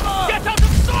 Take over! Get out of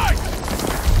sight!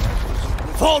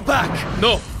 Fall back!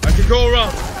 No, I can go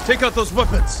around. Take out those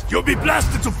weapons. You'll be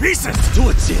blasted to pieces! Do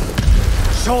it, Jin.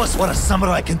 Show us what a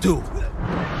samurai can do.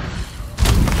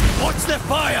 Watch their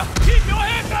fire! Keep your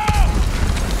head down!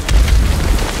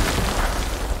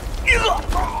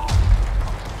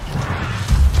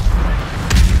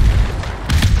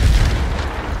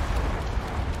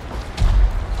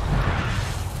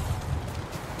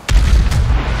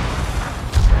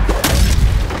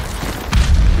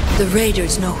 The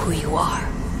raiders know who you are.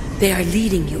 They are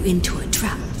leading you into a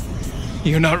trap.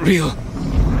 You're not real.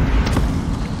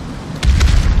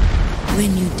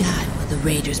 When you die, will the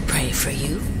raiders pray for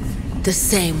you? The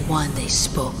same one they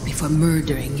spoke before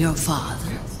murdering your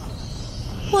father?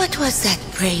 What was that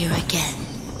prayer again?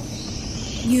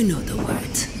 You know the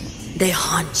words. They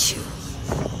haunt you.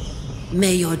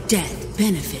 May your death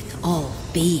benefit all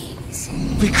beings.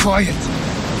 Be quiet.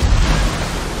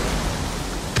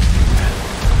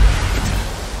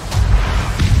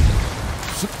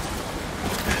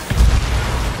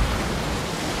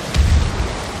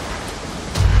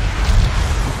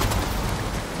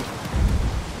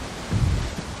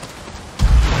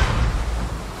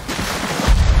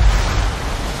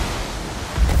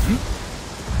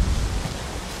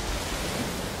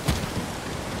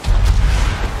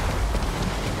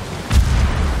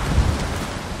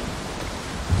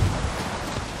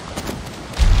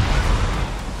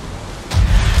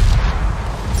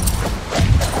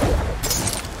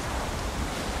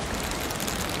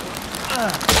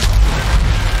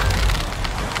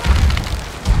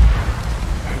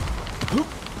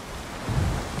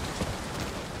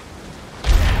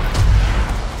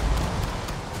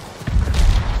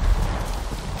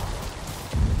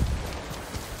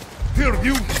 Here,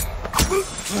 you!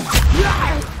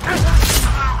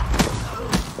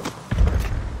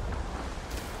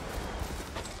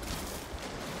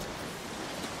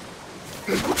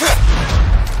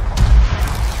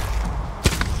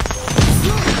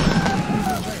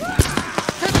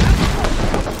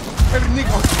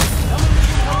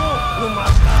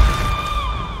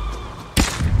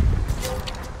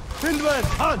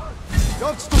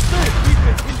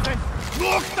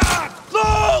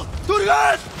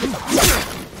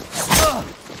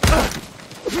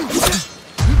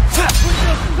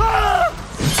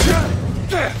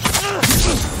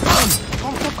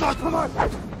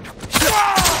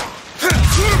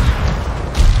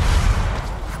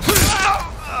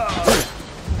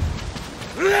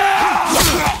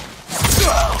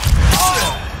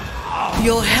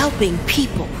 You're helping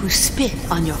people who spit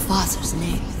on your father's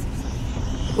name.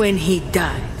 When he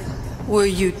died, were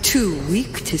you too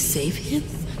weak to save him?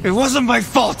 It wasn't my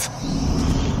fault!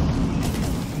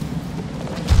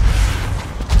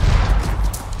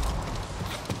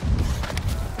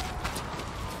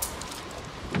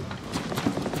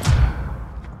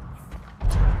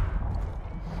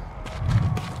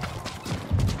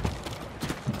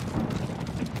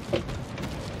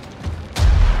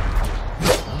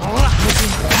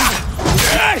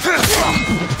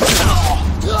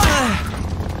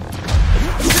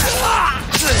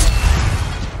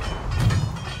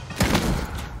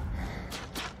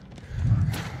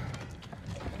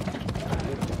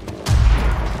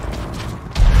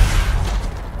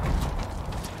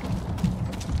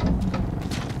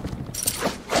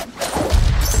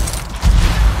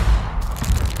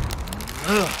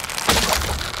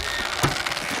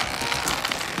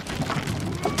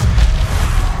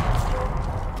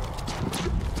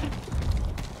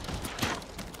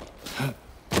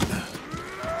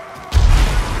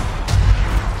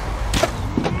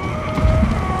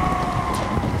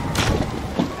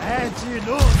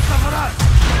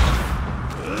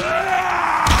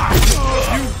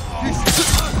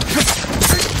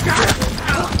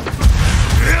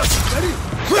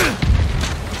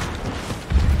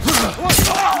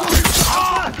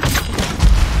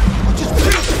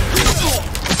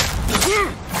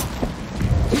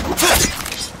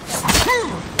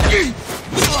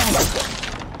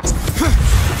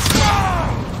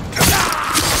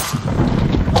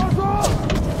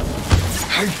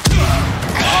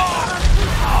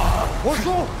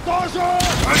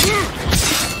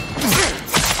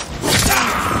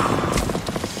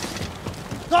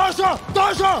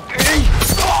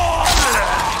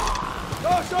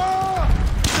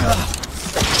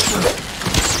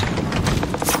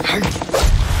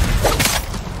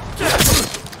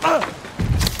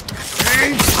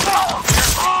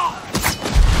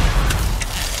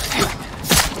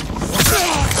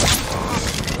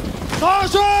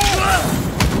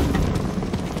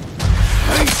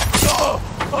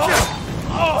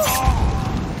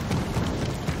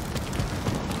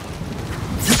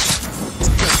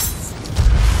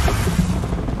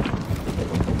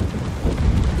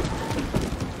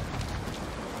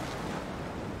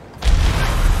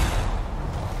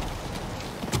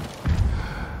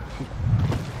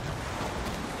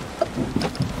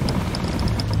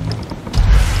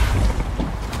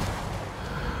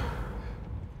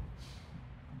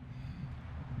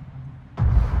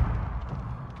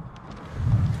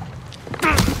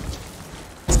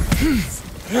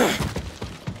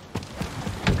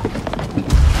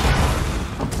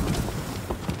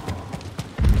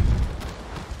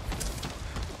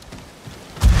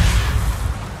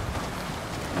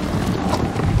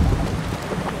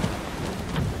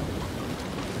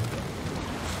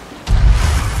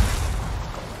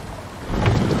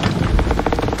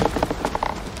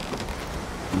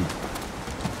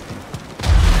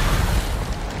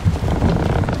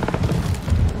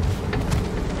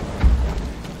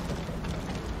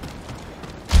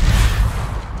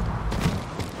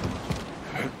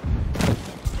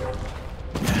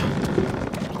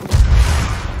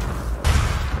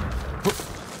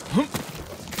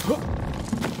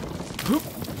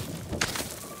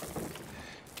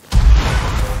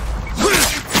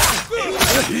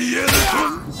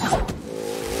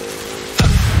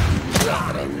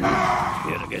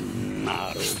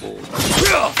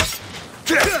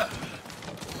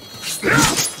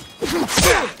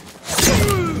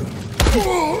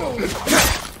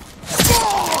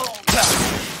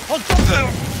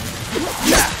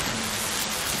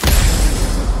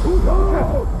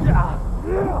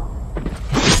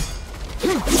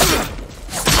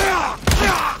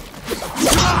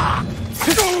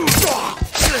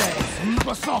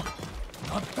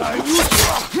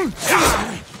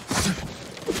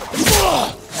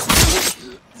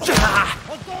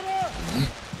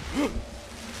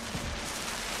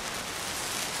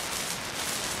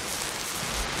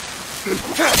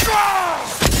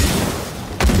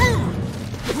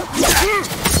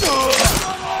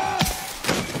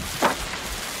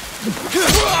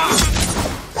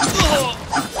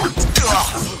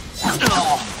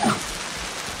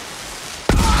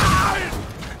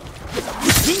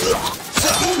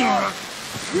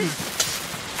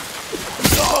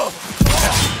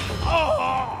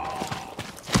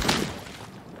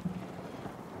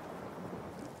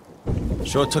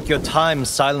 Sure took your time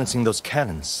silencing those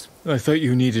cannons. I thought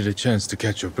you needed a chance to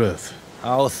catch your breath.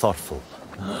 How thoughtful.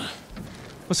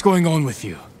 What's going on with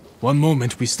you? One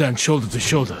moment we stand shoulder to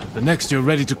shoulder, the next you're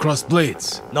ready to cross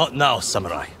blades. Not now,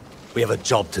 samurai. We have a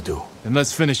job to do. Then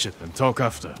let's finish it and talk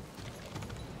after.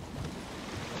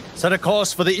 Set a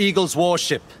course for the Eagle's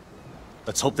warship.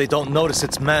 Let's hope they don't notice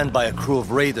it's manned by a crew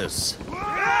of raiders.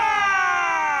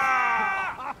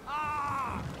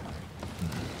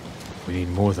 We need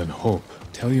more than hope.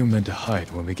 Tell your men to hide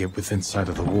when we get within sight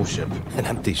of the warship. An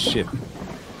empty ship.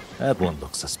 That won't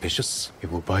look suspicious.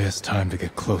 It will buy us time to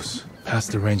get close,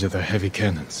 past the range of their heavy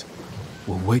cannons.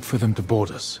 We'll wait for them to board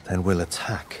us. Then we'll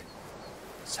attack.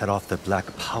 Set off their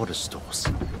black powder stores.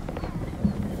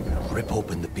 And rip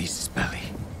open the beast's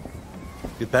belly.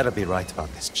 You better be right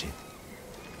about this, Jin.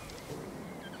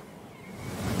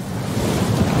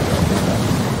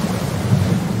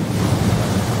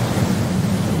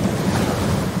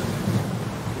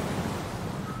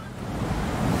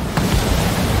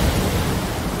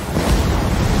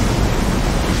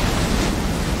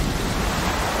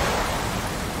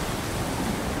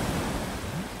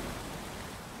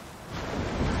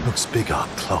 Looks bigger up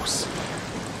close.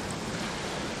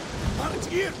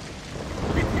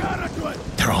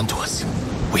 They're onto us.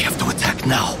 We have to attack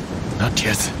now. Not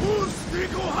yet.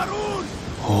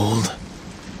 Hold.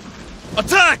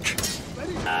 Attack!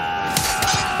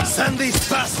 Send these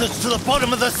bastards to the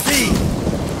bottom of the sea!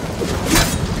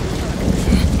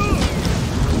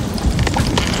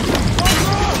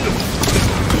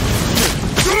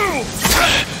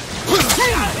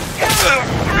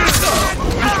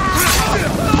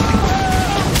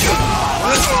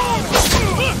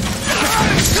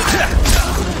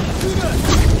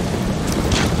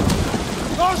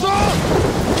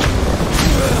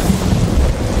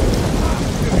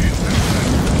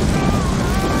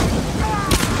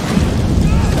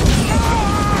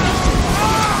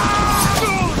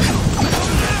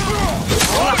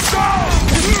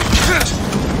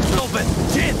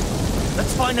 Jin!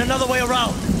 Let's find another way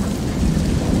around!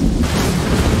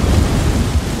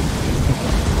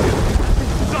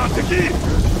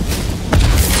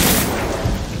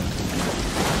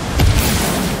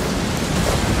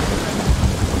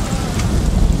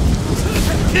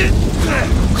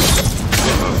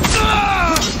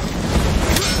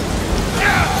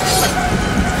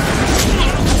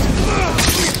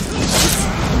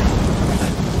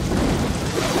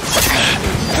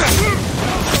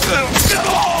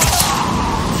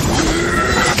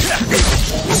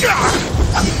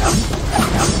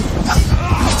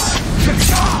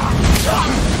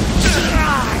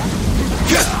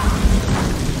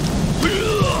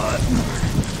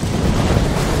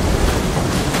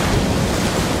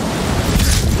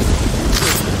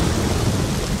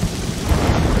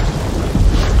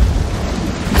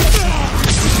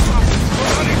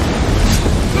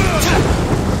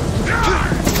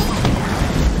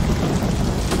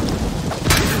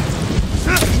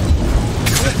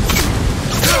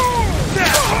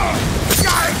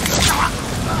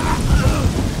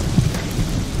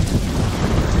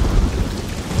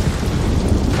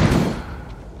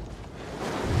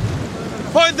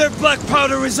 Find their black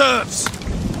powder reserves!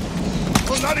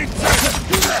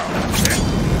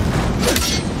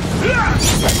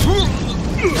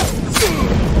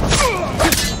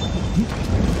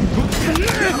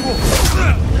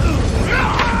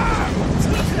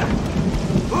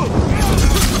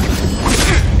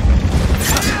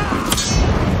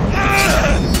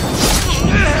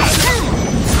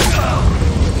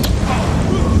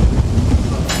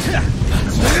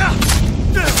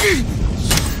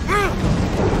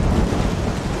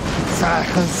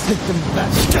 Let's take them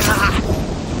back.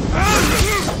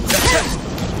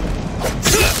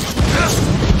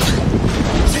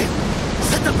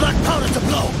 Set the black powder to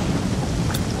blow!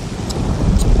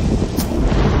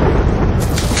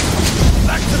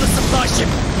 Back to the supply ship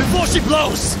before she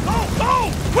blows!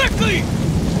 Go! Quickly!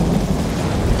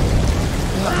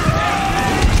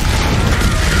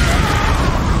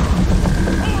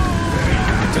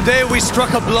 Today we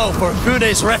struck a blow for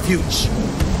Fune's refuge.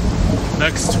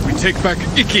 Next, we take back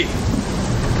Iki.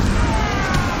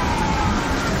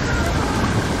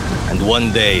 And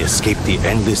one day escape the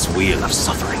endless wheel of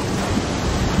suffering.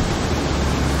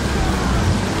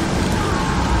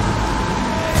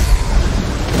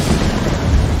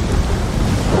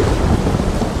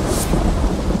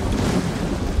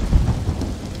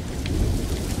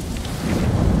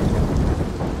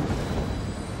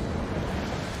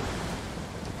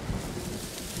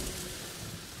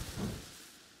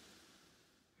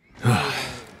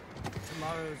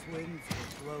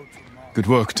 Good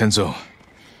work, Tenzo.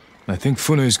 I think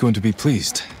Fune is going to be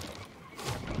pleased.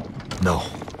 No.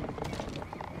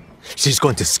 She's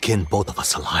going to skin both of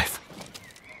us alive.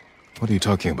 What are you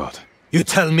talking about? You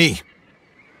tell me,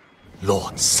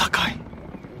 Lord Sakai.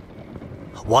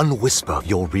 One whisper of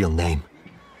your real name,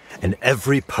 and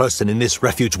every person in this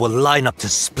refuge will line up to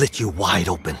split you wide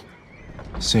open.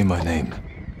 Say my name.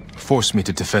 Force me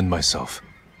to defend myself.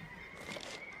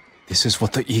 This is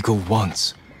what the Eagle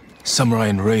wants. Samurai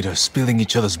and raider spilling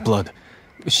each other's blood.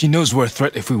 She knows we're a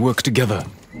threat if we work together.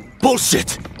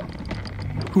 Bullshit!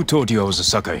 Who told you I was a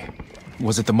Sakai?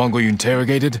 Was it the Mongol you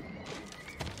interrogated?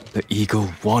 The Eagle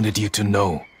wanted you to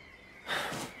know.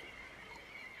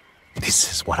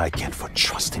 This is what I get for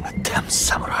trusting a damn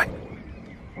samurai.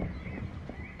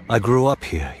 I grew up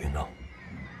here, you know.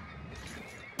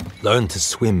 Learned to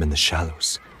swim in the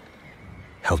shallows.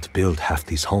 Helped build half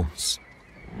these homes.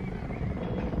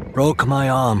 Broke my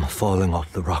arm falling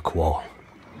off the rock wall,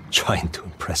 trying to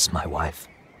impress my wife.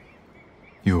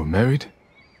 You were married?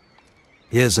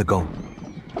 Years ago.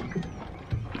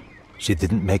 She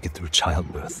didn't make it through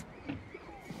childbirth.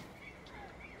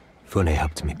 Fune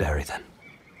helped me bury them.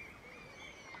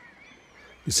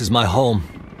 This is my home.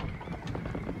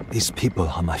 These people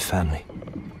are my family.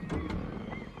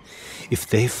 If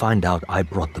they find out I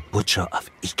brought the butcher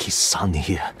of Iki-san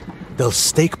here, they'll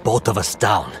stake both of us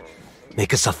down.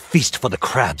 Make us a feast for the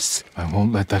crabs. I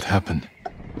won't let that happen.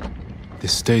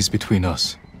 This stays between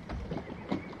us.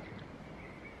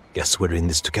 Guess we're in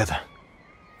this together.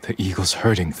 The Eagle's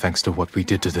hurting thanks to what we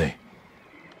did today.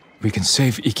 We can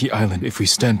save Iki Island if we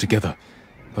stand together,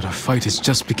 but our fight is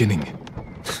just beginning.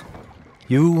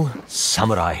 You,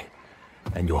 samurai,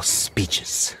 and your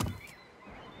speeches.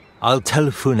 I'll tell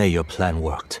Fune your plan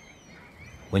worked.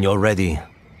 When you're ready,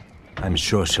 I'm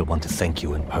sure she'll want to thank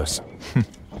you in person.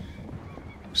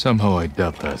 Somehow I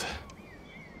doubt that.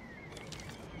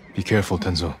 Be careful,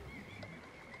 Tenzo.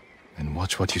 And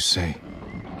watch what you say.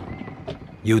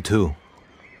 You too.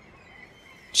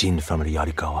 Jin from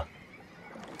Yarikawa.